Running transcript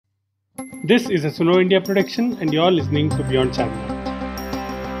This is a Suno India production, and you're listening to Beyond Charminar.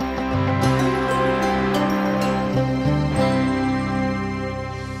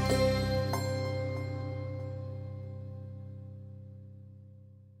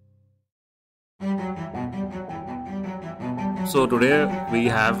 So today we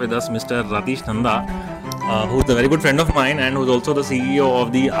have with us Mr. Ratish Nanda, who's a very good friend of mine and who's also the CEO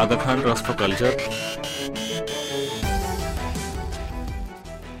of the Aga Khan Trust for Culture.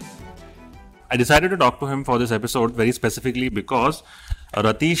 I decided to talk to him for this episode very specifically because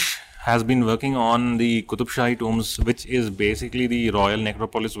Ratish has been working on the Qutub Shahi tombs, which is basically the royal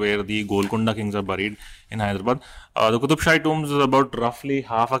necropolis where the Golconda kings are buried in Hyderabad. The Qutub Shahi tombs is about roughly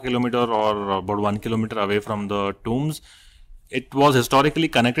half a kilometer or about 1 kilometer away from the tombs. It was historically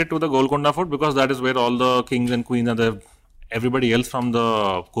connected to the Golconda fort because that is where all the kings and queens and everybody else from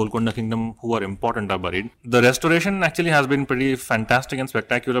the Golconda kingdom who are important are buried. The restoration actually has been pretty fantastic and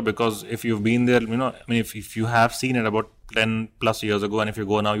spectacular because if you've been there, if you have seen it about 10 plus years ago, and if you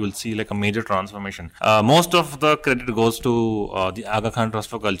go now, you will see like a major transformation. Most of the credit goes to the Aga Khan Trust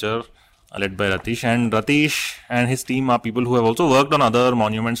for Culture, led by Ratish. And Ratish and his team are people who have also worked on other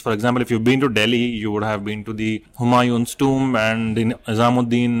monuments. For example, if you've been to Delhi, you would have been to the Humayun's tomb and the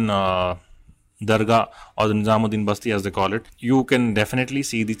Nizamuddin Dargah, or the Nizamuddin Basti as they call it. You can definitely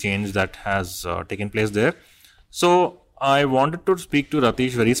see the change that has taken place there. So I wanted to speak to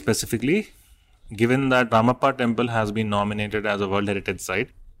Ratish very specifically, given that Ramappa Temple has been nominated as a World Heritage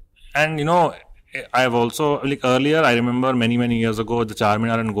Site. And I've also, earlier, I remember many years ago, the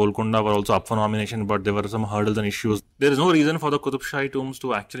Charminar and Golconda were also up for nomination, but there were some hurdles and issues. There is no reason for the Qutub Shahi tombs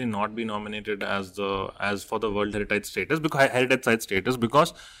to actually not be nominated as for the World Heritage Site status,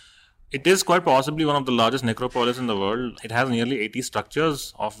 because it is quite possibly one of the largest necropolis in the world. It has nearly 80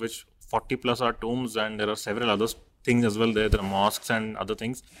 structures, of which 40 plus are tombs, and there are several other things as well there. There are mosques and other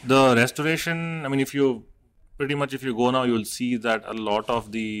things. The restoration, if you go now, you will see that a lot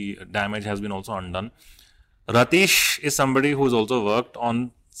of the damage has been also undone. Ratish is somebody who's also worked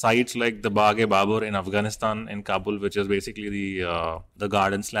on sites like the Bagh-e-Babur in Afghanistan, in Kabul, which is basically the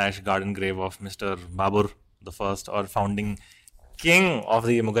garden grave of Mr. Babur the first, or founding king of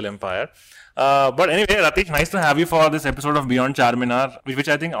the Mughal Empire. But anyway, Ratish, nice to have you for this episode of Beyond Charminar, which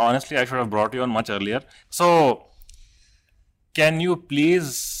I think honestly I should have brought you on much earlier. So, can you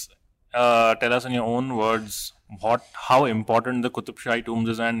please tell us in your own words how important the Qutub Shahi tombs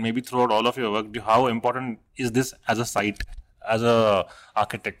is, and maybe throughout all of your work, how important is this as a site, as a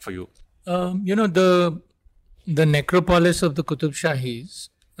architect for you? The necropolis of the Qutub Shahis,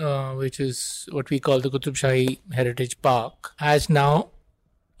 which is what we call the Qutub Shahi Heritage Park, has now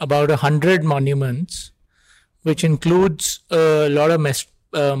about 100 monuments, which includes a lot of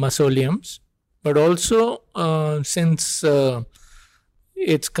mausoleums, but also since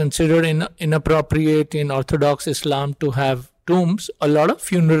it's considered inappropriate in Orthodox Islam to have tombs, a lot of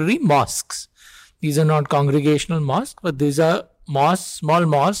funerary mosques. These are not congregational mosques, but these are small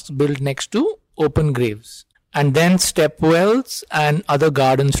mosques built next to open graves, and then stepwells and other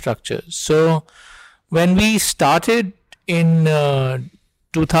garden structures. So when we started in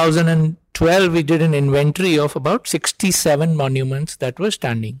 2012, we did an inventory of about 67 monuments that were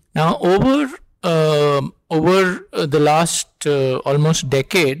standing. Now over the last almost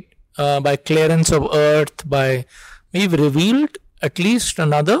decade, by clearance of earth, we've revealed at least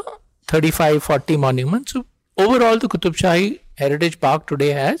another 35-40 monuments. So overall, the Qutub Shahi Heritage Park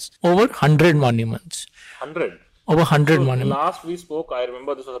today has over 100 monuments. 100? Over 100 monuments. Last we spoke, I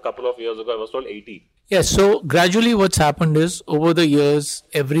remember this was a couple of years ago, I was told 80. Yes, so gradually what's happened is, over the years,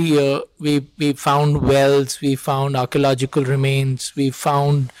 every year, we found wells, we found archaeological remains, we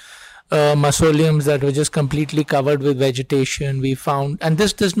found mausoleums that were just completely covered with vegetation. We found, and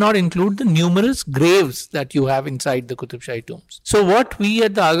this does not include the numerous graves that you have inside the Qutub Shahi tombs. So what we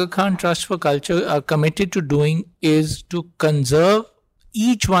at the Aga Khan Trust for Culture are committed to doing is to conserve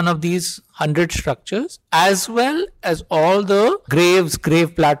each one of these 100 structures, as well as all the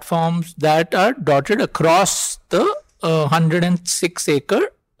grave platforms that are dotted across the 106 acre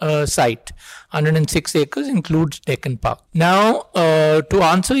site. 106 acres includes Deccan Park. Now, to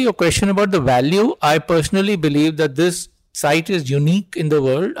answer your question about the value, I personally believe that this site is unique in the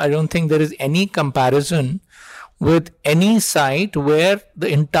world. I don't think there is any comparison with any site where the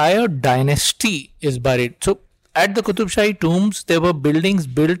entire dynasty is buried. So at the Qutub Shahi tombs, there were buildings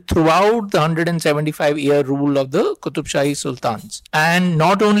built throughout the 175-year rule of the Qutub Shahi sultans. And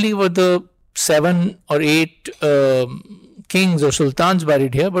not only were the 7 or 8 kings or sultans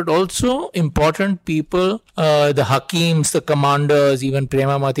buried here, but also important people, the Hakims, the commanders, even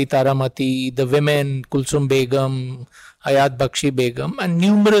Premamati, Taramati, the women, Kulsum Begum, Hayat Bakshi Begum, and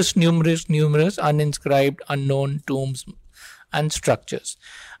numerous uninscribed, unknown tombs and structures,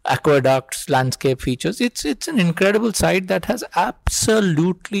 aqueducts, landscape features. It's an incredible site that has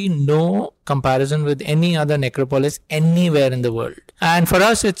absolutely no comparison with any other necropolis anywhere in the world. And for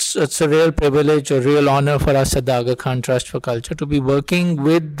us, it's a real privilege, a real honor for us at the Aga Khan Trust for Culture to be working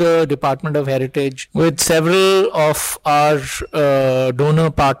with the Department of Heritage, with several of our donor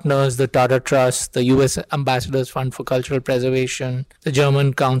partners, the Tata Trust, the US Ambassadors Fund for Cultural Preservation, the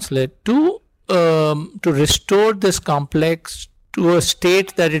German Consulate, to restore this complex to a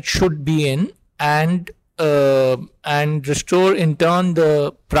state that it should be in, and restore in turn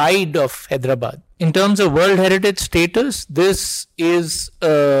the pride of Hyderabad. In terms of World Heritage status, this is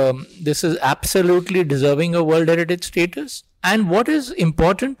absolutely deserving of World Heritage status. And what is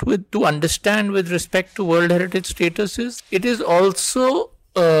important to understand with respect to World Heritage status is, it is also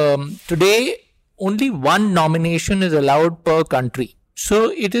today only one nomination is allowed per country.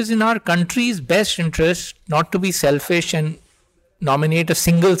 So it is in our country's best interest not to be selfish and nominate a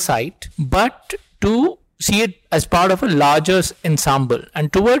single site, but to see it as part of a larger ensemble.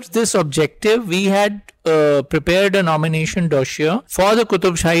 And towards this objective, we had prepared a nomination dossier for the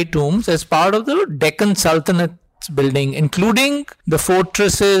Qutub Shahi tombs as part of the Deccan Sultanate's building, including the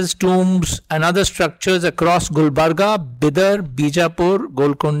fortresses, tombs and other structures across Gulbarga, Bidar, Bijapur,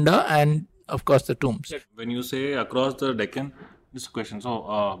 Golconda, and of course the tombs. When you say across the Deccan, this question.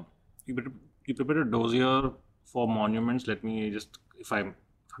 So you prepared a dossier for monuments. Let me just, if I'm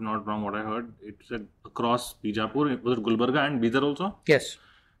not wrong, what I heard, it said across Bijapur, was it Gulbarga and Bidar also? Yes.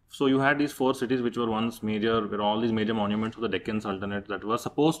 So you had these 4 cities which were once major, where all these major monuments of the Deccan Sultanate that were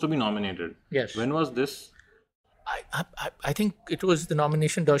supposed to be nominated. Yes. When was this? I think it was, the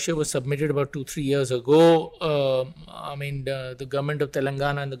nomination dossier was submitted about 2-3 years ago. The government of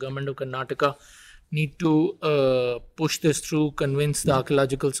Telangana and the government of Karnataka need to push this through, convince the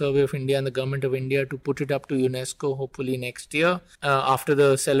Archaeological Survey of India and the Government of India to put it up to UNESCO hopefully next year, after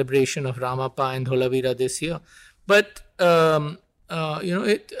the celebration of Ramappa and Dholavira this year. But and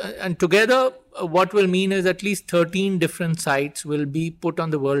together what will mean is at least 13 different sites will be put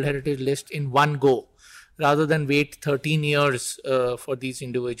on the World Heritage list in one go, rather than wait 13 years for these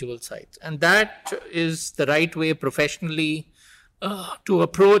individual sites. And that is the right way professionally to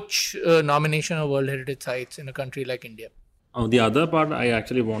approach nomination of World Heritage sites in a country like India. The other part I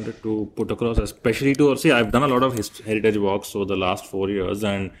actually wanted to put across, especially to see, I've done a lot of heritage walks over the last 4 years,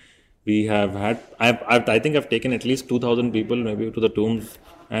 and we have had, I think I've taken at least 2,000 people maybe to the tombs,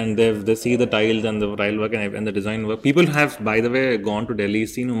 and they see the tiles and the tile work and the design work. People have, by the way, gone to Delhi,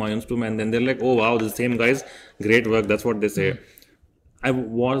 seen Humayun's tomb, and then they're like, oh wow, the same guys, great work. That's what they say. I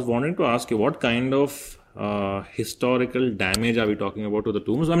was wanting to ask you, what kind of historical damage are we talking about to the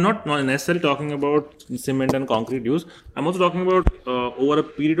tombs? I'm not necessarily talking about cement and concrete use. I'm also talking about over a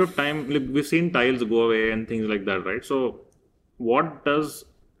period of time, like we've seen tiles go away and things like that, right? So what does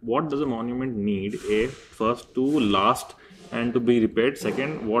a monument need, first, to last and to be repaired?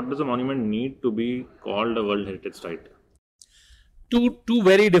 Second, what does a monument need to be called a World Heritage Site? Two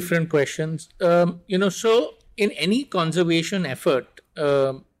very different questions. So in any conservation effort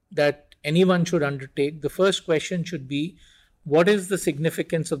that anyone should undertake, the first question should be, what is the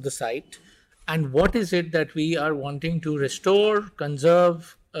significance of the site, and what is it that we are wanting to restore,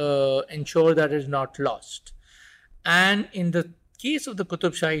 conserve, ensure that is not lost. And in the case of the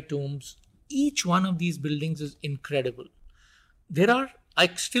Qutub Shahi tombs, each one of these buildings is incredible. I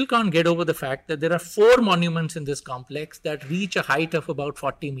still can't get over the fact that there are 4 monuments in this complex that reach a height of about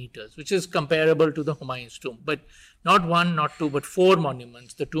 40 meters, which is comparable to the Humayun's tomb. But not 1, not 2, but 4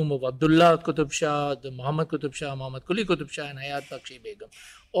 monuments. The tomb of Abdullah Qutub Shah, the Muhammad Qutub Shah, Muhammad Quli Qutub Shah, and Hayat Bakshi Begum.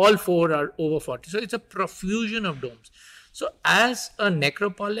 All 4 are over 40. So it's a profusion of domes. So as a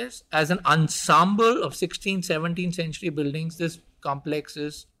necropolis, as an ensemble of 16th, 17th century buildings, this complex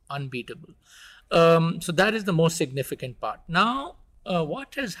is unbeatable. So that is the most significant part. Now,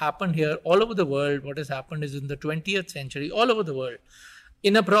 what has happened here all over the world, what has happened is in the 20th century, all over the world,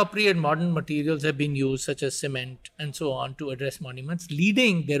 inappropriate modern materials have been used, such as cement and so on, to address monuments,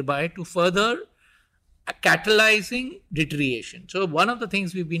 leading thereby to further catalyzing deterioration. So one of the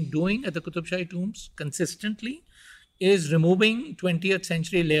things we've been doing at the Qutub Shahi tombs consistently is removing 20th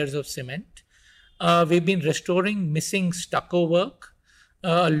century layers of cement. We've been restoring missing stucco work.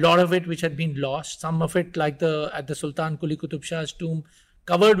 A lot of it which had been lost, some of it like at the Sultan Quli Qutub Shah's tomb,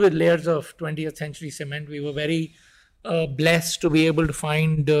 covered with layers of 20th century cement. We were very blessed to be able to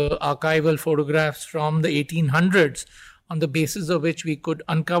find archival photographs from the 1800s, on the basis of which we could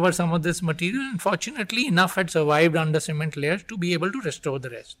uncover some of this material, and fortunately enough had survived under cement layers to be able to restore the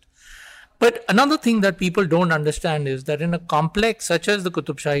rest. But another thing that people don't understand is that in a complex such as the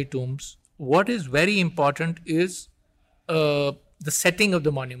Qutub Shahi tombs, what is very important is the setting of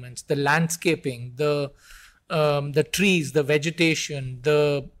the monuments, the landscaping, the trees, the vegetation,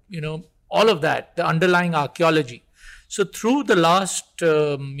 all of that, the underlying archaeology. So through the last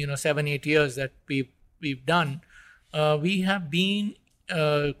 7-8 years that we've done, we have been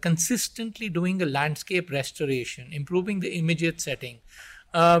consistently doing a landscape restoration, improving the immediate setting.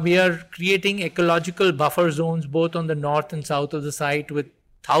 We are creating ecological buffer zones both on the north and south of the site, with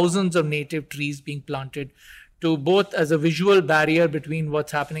thousands of native trees being planted, to both as a visual barrier between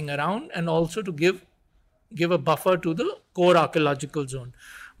what's happening around and also to give a buffer to the core archaeological zone.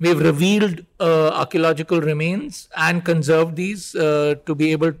 We've revealed archaeological remains and conserved these to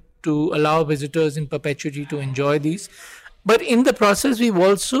be able to allow visitors in perpetuity to enjoy these. But in the process, we've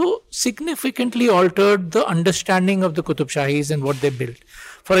also significantly altered the understanding of the Qutub Shahis and what they built.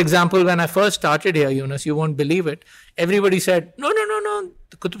 For example, when I first started here, Yunus, you won't believe it, everybody said, no,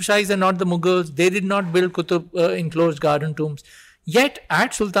 the Qutub Shahis are not the Mughals. They did not build Qutub enclosed garden tombs. Yet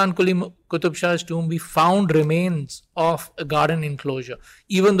at Sultan Quli Qutub Shah's tomb, we found remains of a garden enclosure,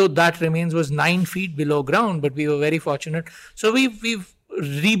 even though that remains was 9 feet below ground, but we were very fortunate. So we've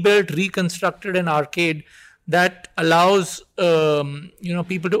rebuilt, reconstructed an arcade that allows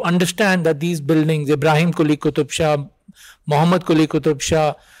people to understand that these buildings, Ibrahim Quli Qutub Shah, Muhammad Quli Qutub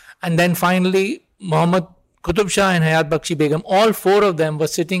Shah, and then finally Muhammad Qutub Shah and Hayat Bakshi Begum, all 4 of them were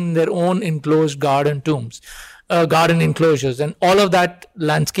sitting in their own enclosed garden tombs, garden enclosures, and all of that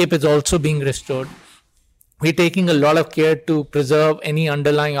landscape is also being restored. We're taking a lot of care to preserve any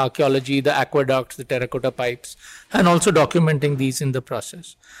underlying archaeology, the aqueducts, the terracotta pipes, and also documenting these in the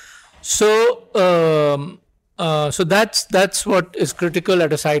process. So that's what is critical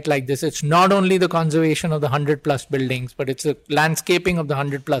at a site like this. It's not only the conservation of the 100 plus buildings, but it's the landscaping of the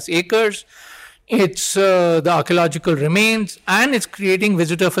 100 plus acres. It's the archaeological remains, and it's creating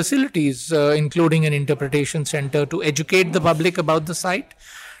visitor facilities, including an interpretation center to educate the public about the site,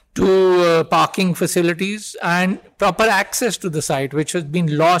 to parking facilities and proper access to the site, which has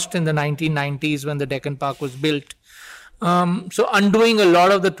been lost in the 1990s when the Deccan Park was built. So undoing a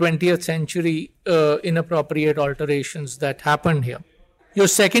lot of the 20th century inappropriate alterations that happened here. Your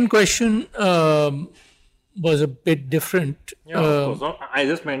second question was a bit different. Yeah, of course. So I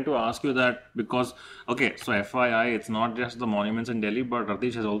just meant to ask you that because, okay, so FYI, it's not just the monuments in Delhi, but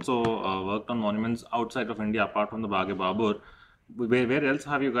Ratish has also worked on monuments outside of India, apart from the Bagh-e-Babur. Where else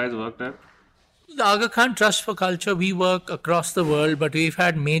have you guys worked at? The Aga Khan Trust for Culture, we work across the world, but we've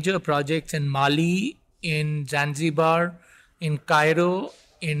had major projects in Mali, in Zanzibar, in Cairo,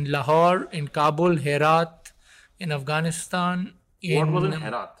 in Lahore, in Kabul, Herat, in Afghanistan. What was in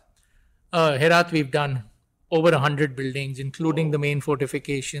Herat? Herat, we've done over 100 buildings, including the main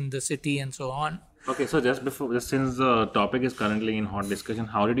fortification, the city, and so on. Okay, so just since the topic is currently in hot discussion,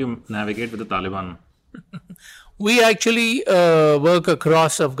 how did you navigate with the Taliban? We actually work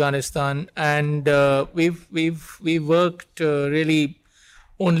across Afghanistan, and we've worked really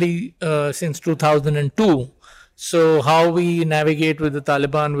only since 2002. So how we navigate with the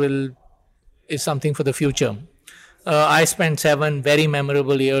Taliban is something for the future. I spent 7 very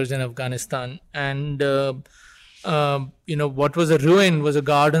memorable years in Afghanistan, and what was a ruin was a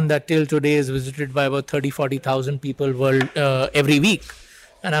garden that till today is visited by about 30,000-40,000 people every week,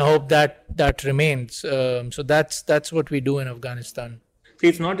 and I hope that remains. So that's what we do in Afghanistan. See,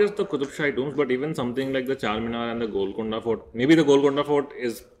 it's not just the Qutub Shahi tombs, but even something like the Charminar and the Golconda Fort. Maybe the Golconda Fort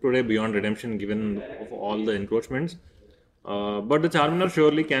is today beyond redemption given of all the encroachments. But the Charminar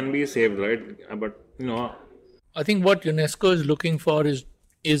surely can be saved, right? But I think what UNESCO is looking for is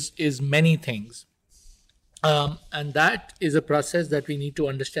many things, and that is a process that we need to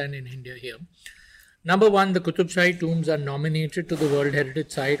understand in India here. Number one, the Qutub Shahi tombs are nominated to the World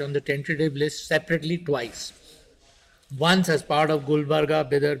Heritage Site on the tentative list separately twice. Once as part of Gulbarga,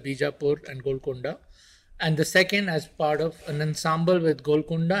 Bidar, Bijapur and Golconda, and the second as part of an ensemble with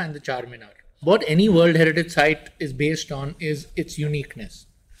Golconda and the Charminar. What any World Heritage Site is based on is its uniqueness.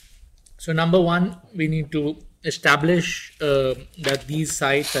 So number one, we need to establish that these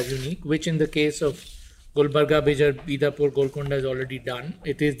sites are unique, which in the case of Gulbarga, Bijapur, Golconda is already done.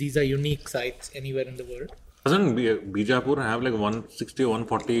 These are unique sites anywhere in the world. Doesn't Bijapur have like 160 or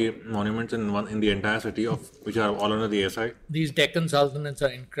 140 monuments in the entire city, of which are all under the SI? These Deccan Sultanates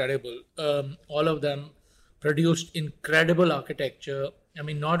are incredible. All of them produced incredible architecture. I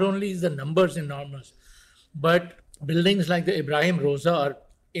mean, not only is the numbers enormous, but buildings like the Ibrahim Roza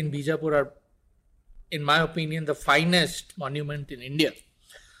in Bijapur are, in my opinion, the finest monument in India.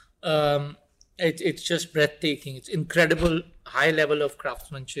 It's just breathtaking. It's incredible high level of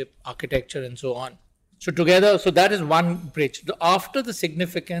craftsmanship, architecture, and so on. So together, so that is one bridge. After the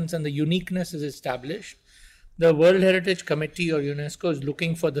significance and the uniqueness is established, the World Heritage Committee or UNESCO is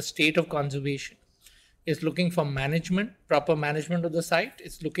looking for the state of conservation. It's looking for management, proper management of the site.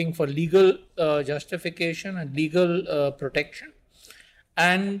 It's looking for legal justification and legal protection.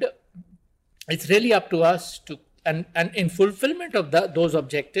 And it's really up to us to, and in fulfillment of those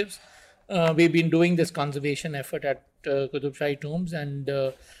objectives, we've been doing this conservation effort at Qutub Shahi tombs, and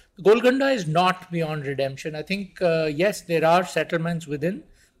Golconda is not beyond redemption. I think, yes, there are settlements within,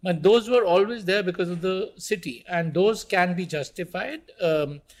 but those were always there because of the city, and those can be justified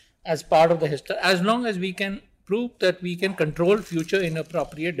as part of the history, as long as we can prove that we can control future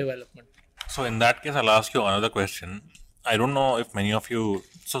inappropriate development. So in that case, I'll ask you another question. I don't know if many of you,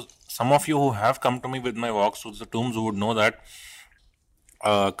 so some of you who have come to me with my walks through the tombs would know that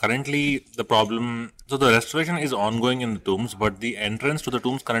currently the problem, so the restoration is ongoing in the tombs, but the entrance to the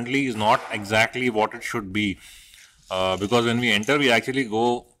tombs currently is not exactly what it should be. Because when we enter, we actually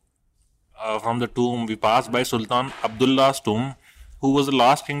go from the tomb, we pass by Sultan Abdullah's tomb, who was the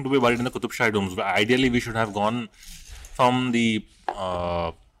last king to be buried in the Qutub Shahi tombs. Ideally, we should have gone from the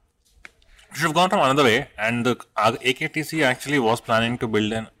another way, and the AKTC actually was planning to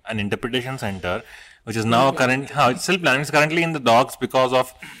build an interpretation center, which is now it's still planning. It's currently in the dogs because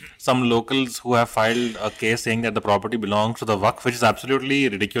of some locals who have filed a case saying that the property belongs to the Waqf, which is absolutely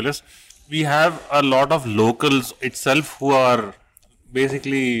ridiculous. We have a lot of locals itself who are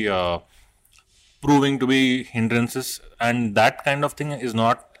basically proving to be hindrances, and that kind of thing is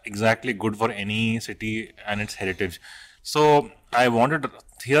not exactly good for any city and its heritage. So I wanted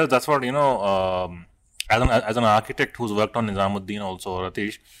here, that's what, as an architect who's worked on Nizamuddin also,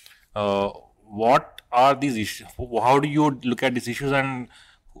 Ratish, what are these issues? How do you look at these issues? And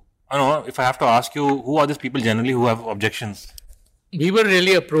I don't know, if I have to ask you, who are these people generally who have objections? We were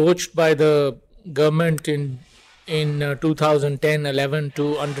really approached by the government in 2010-11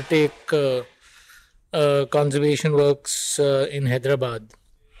 to undertake conservation works in Hyderabad.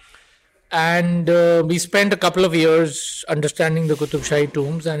 And we spent a couple of years understanding the Qutub Shahi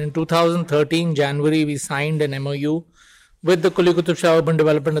tombs, and in 2013 January we signed an MOU with the Quli Qutub Shah Urban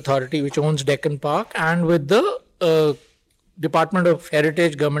Development Authority, which owns Deccan Park, and with the Department of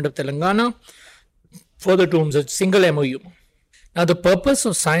Heritage, Government of Telangana, for the tombs. It's a single MOU. Now, the purpose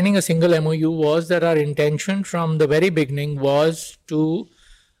of signing a single MOU was that our intention from the very beginning was to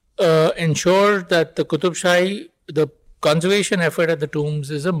ensure that the Qutub Shahi, the conservation effort at the tombs,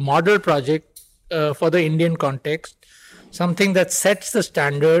 is a model project for the Indian context, something that sets the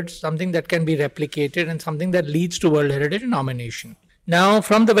standards, something that can be replicated, and something that leads to World Heritage nomination. Now,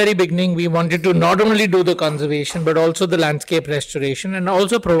 from the very beginning, we wanted to not only do the conservation, but also the landscape restoration, and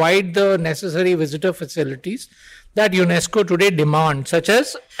also provide the necessary visitor facilities that UNESCO today demands, such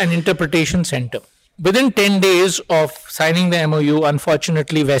as an interpretation center. Within 10 days of signing the MOU,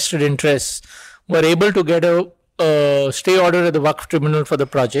 unfortunately, vested interests were able to get a stay order at the Waqf Tribunal for the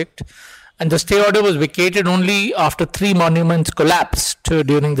project. And the stay order was vacated only after 3 monuments collapsed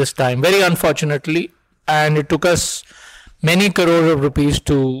during this time, very unfortunately. And it took us many crores of rupees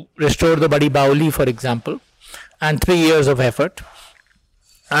to restore the Badi Baoli, for example, and 3 years of effort.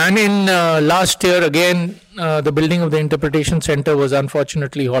 And in last year, again, the building of the interpretation center was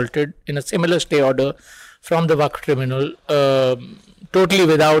unfortunately halted in a similar stay order from the Waqf Tribunal, totally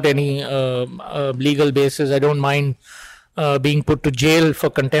without any legal basis. I don't mind being put to jail for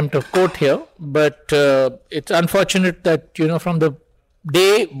contempt of court here, but it's unfortunate that, from the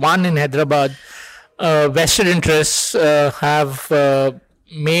day one in Hyderabad, vested interests have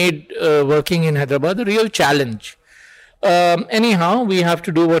made working in Hyderabad a real challenge. Anyhow, we have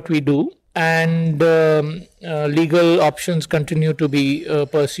to do what we do, and legal options continue to be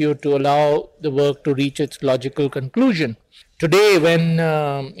pursued to allow the work to reach its logical conclusion. Today, when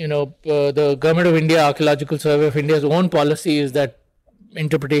the Government of India, Archaeological Survey of India's own policy is that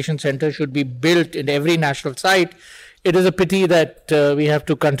interpretation centers should be built in every national site, it is a pity that we have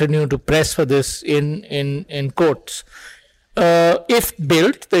to continue to press for this in courts. If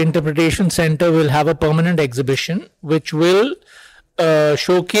built, the interpretation center will have a permanent exhibition which will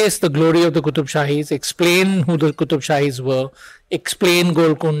showcase the glory of the Qutub Shahis, explain who the Qutub Shahis were, explain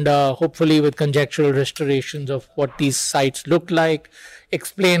Golconda, hopefully with conjectural restorations of what these sites looked like,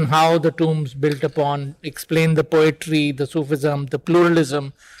 explain how the tombs built upon, explain the poetry, the Sufism, the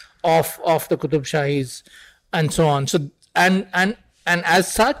pluralism of the Qutub Shahis, and so on. So and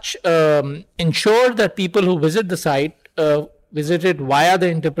as such, ensure that people who visit the site visit it via the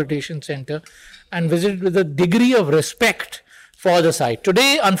interpretation center and visit it with a degree of respect for the site.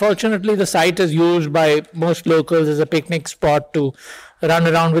 Today, unfortunately, the site is used by most locals as a picnic spot to run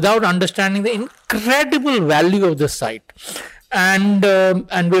around without understanding the incredible value of the site. And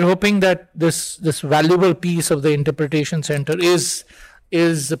we're hoping that this valuable piece of the interpretation center is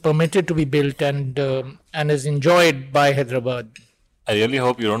permitted to be built and is enjoyed by Hyderabad. I really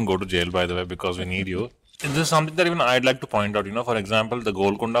hope you don't go to jail, by the way, because we need you. This is something that even I'd like to point out. For example, the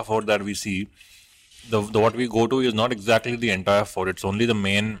Golconda Fort that we see, the what we go to is not exactly the entire fort. It's only the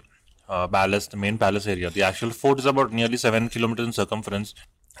main palace, area. The actual fort is about nearly 7 kilometers in circumference,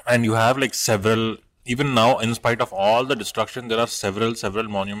 and you have like several. Even now, in spite of all the destruction, there are several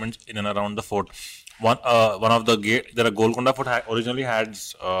monuments in and around the fort. One of the gate, the Golconda Fort originally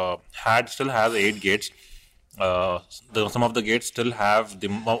still has 8 gates. Some of the gates still have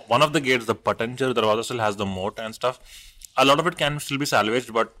one of the gates, the Patanjir Darwaza, still has the moat and stuff. A lot of it can still be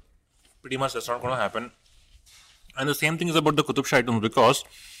salvaged, but pretty much that's not going to happen. And the same thing is about the Qutub Shahi tombs, because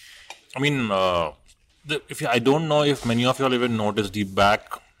I mean, I don't know if many of you all even noticed the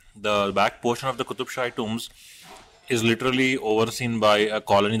back portion of the Qutub Shahi tombs is literally overseen by a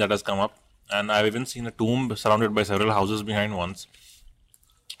colony that has come up, and I've even seen a tomb surrounded by several houses behind once.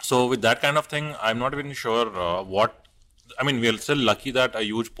 So with that kind of thing, I'm not even sure we are still lucky that a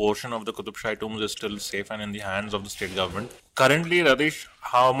huge portion of the Qutub Shahi tombs is still safe and in the hands of the state government. Currently, Ratish,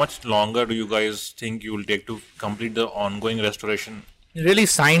 how much longer do you guys think you will take to complete the ongoing restoration? Really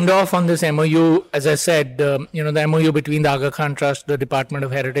signed off on this MOU, as I said, the MOU between the Aga Khan Trust, the Department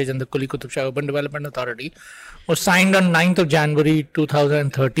of Heritage and the Quli Qutub Shahi Urban Development Authority was signed on 9th of January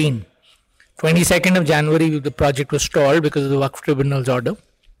 2013. 22nd of January, the project was stalled because of the Waqf Tribunal's order,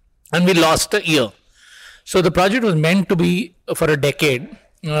 and we lost a year. So the project was meant to be for a decade,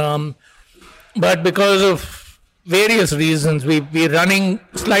 but because of various reasons, we're running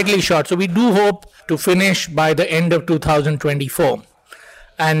slightly short. So we do hope to finish by the end of 2024.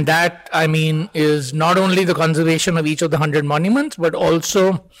 And that, is not only the conservation of each of the 100 monuments, but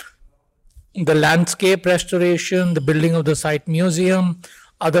also the landscape restoration, the building of the site museum,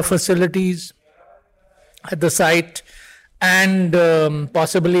 other facilities at the site, and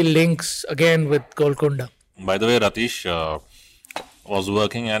possibly links again with Golconda. By the way, Ratish was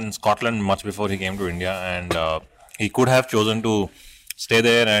working in Scotland much before he came to India, and he could have chosen to stay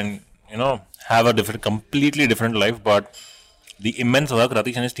there and have a completely different life, but the immense work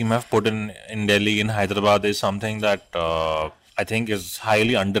Ratish and his team have put in Delhi, in Hyderabad, is something that I think is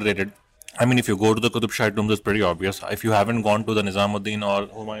highly underrated. If you go to the Qutub Shahi tombs, it's pretty obvious. If you haven't gone to the Nizamuddin or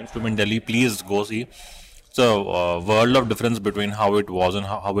Humayun's tomb in Delhi, please go see. It's a world of difference between how it was and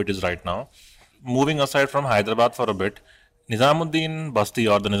how it is right now. Moving aside from Hyderabad for a bit, Nizamuddin Basti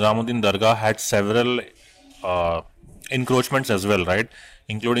or the Nizamuddin Dargah had several encroachments as well, right?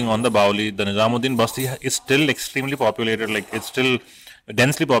 Including on the Bauli. The Nizamuddin Basti is still extremely populated, it's still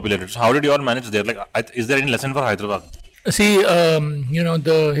densely populated. So how did you all manage there? Is there any lesson for Hyderabad? See,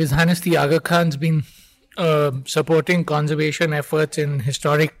 His Highness the Aga Khan's been supporting conservation efforts in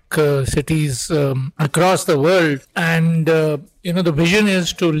historic cities across the world, and the vision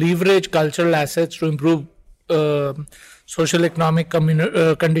is to leverage cultural assets to improve social economic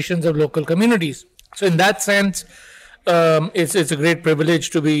conditions of local communities. So in that sense, it's a great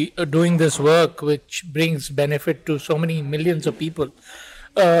privilege to be doing this work, which brings benefit to so many millions of people.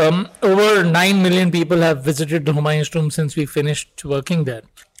 Over 9 million people have visited the Humayun's tomb since we finished working there.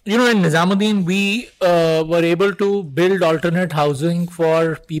 In Nizamuddin, we were able to build alternate housing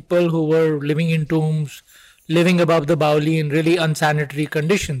for people who were living in tombs, living above the Bauli in really unsanitary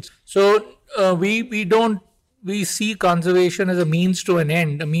conditions. So we see conservation as a means to an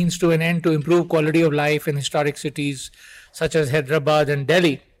end to improve quality of life in historic cities such as Hyderabad and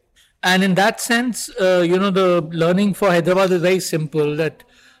Delhi. And in that sense, the learning for Hyderabad is very simple, that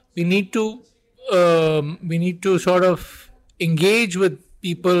we need to sort of engage with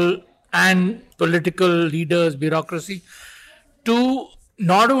people and political leaders, bureaucracy, to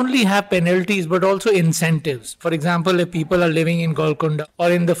not only have penalties but also incentives. For example, if people are living in Golconda or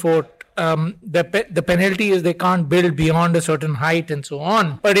in the fort, the penalty is they can't build beyond a certain height and so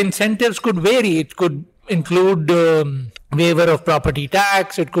on. But incentives could vary. It could include waiver of property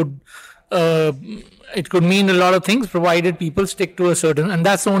tax. It could mean a lot of things, provided people stick to a certain, and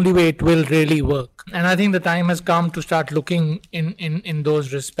that's the only way it will really work. And I think the time has come to start looking in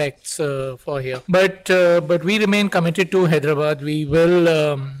those respects for here. But we remain committed to Hyderabad. We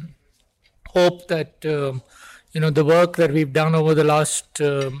will hope that the work that we've done over the last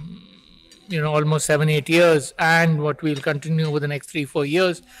almost 7-8 years, and what we'll continue over the next 3-4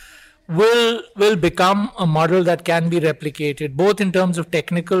 years, will become a model that can be replicated, both in terms of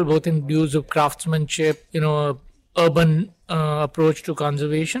technical, both in views of craftsmanship, urban approach to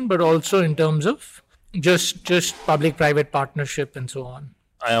conservation, but also in terms of just public-private partnership and so on.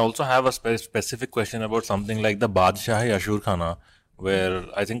 I also have a specific question about something like the Badshah Ashur Khana, where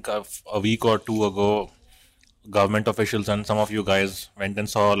I think a week or two ago, government officials and some of you guys went and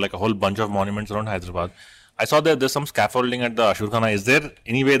saw like a whole bunch of monuments around Hyderabad. I saw that there's some scaffolding at the Ashur Khana. Is there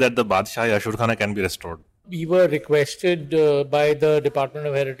any way that the Badshah Ashur Khana can be restored? We were requested by the Department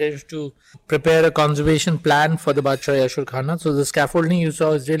of Heritage to prepare a conservation plan for the Badshah Ashur Khana. So the scaffolding you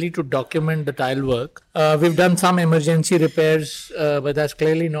saw is really to document the tile work. We've done some emergency repairs, but that's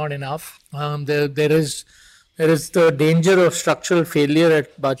clearly not enough. There is the danger of structural failure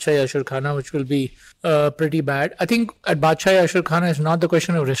at Badshah Ashur Khana, which will be pretty bad. I think at Badshah Ashur Khana, it's not the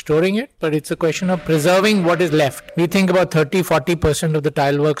question of restoring it, but it's a question of preserving what is left. We think about 30-40% of the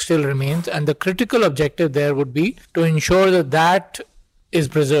tile work still remains, and the critical objective there would be to ensure that that is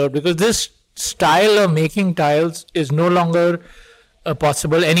preserved, because this style of making tiles is no longer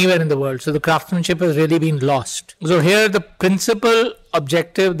possible anywhere in the world. So the craftsmanship has really been lost. So here the principal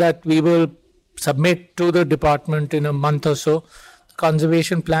objective that we will submit to the department in a month or so,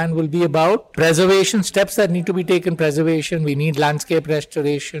 conservation plan, will be about preservation, steps that need to be taken. Preservation, we need landscape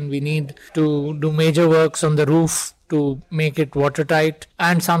restoration, we need to do major works on the roof to make it watertight,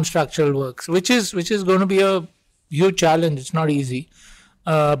 and some structural works, which is going to be a huge challenge. It's not easy,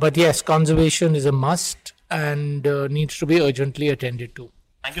 but yes, conservation is a must and needs to be urgently attended to.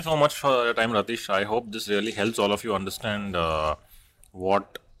 Thank you so much for your time, Ratish. I hope this really helps all of you understand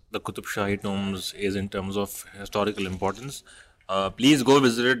what the Qutub Shahi tombs is in terms of historical importance. Please go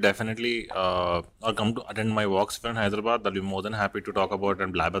visit it, definitely, or come to attend my walks if you're in Hyderabad. I'll be more than happy to talk about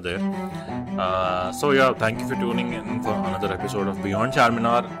and blabber there. So yeah, thank you for tuning in for another episode of Beyond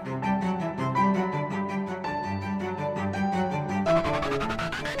Charminar.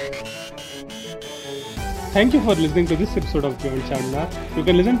 Thank you for listening to this episode of Beyond Charminar. You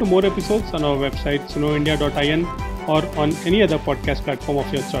can listen to more episodes on our website sunoindia.in or on any other podcast platform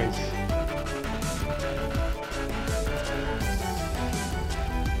of your choice.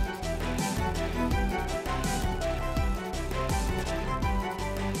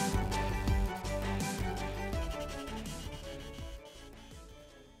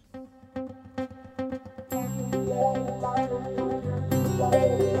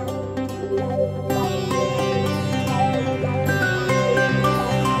 Bye.